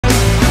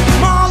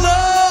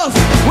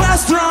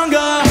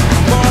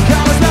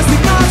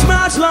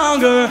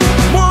stronger.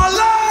 More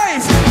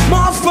life,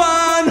 more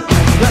fun.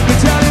 Let me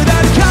tell you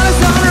that colors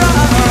don't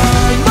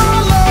run.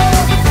 More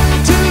love,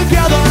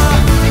 together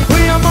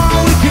we are more.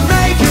 We can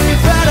make it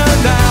better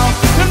now.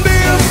 And be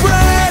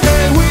afraid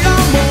that we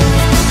are more.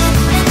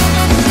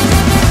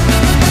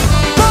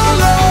 More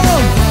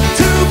love,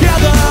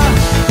 together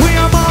we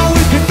are more.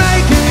 We can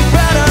make it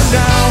better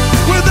now.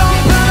 With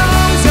open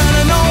arms and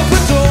an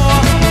open door.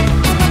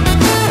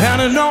 And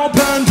an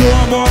open door.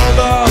 More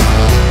love,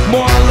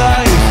 more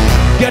life.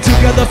 Get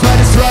together, fight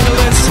the struggle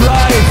and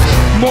strife.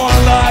 More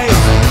life,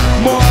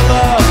 more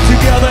love.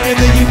 Together in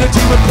the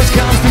unity with push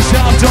comes to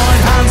shove. Join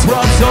hands,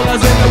 rub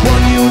shoulders in the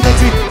one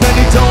unity.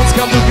 Many tones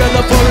come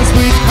together for a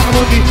sweet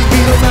harmony. We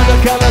no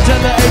matter color,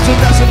 gender, age or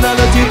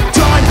nationality.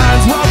 Join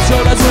hands, rub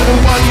shoulders with the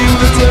one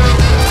unity.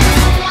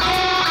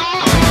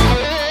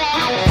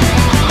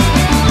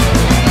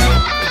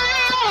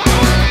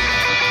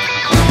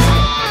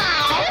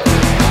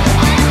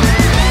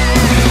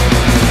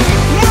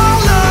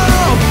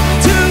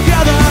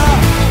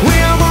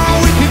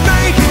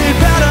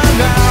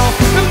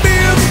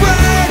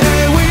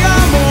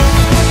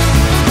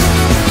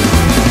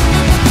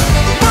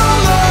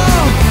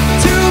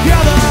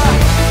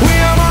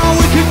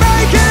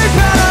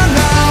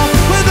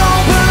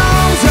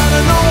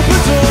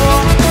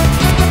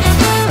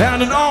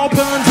 And an open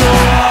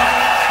door.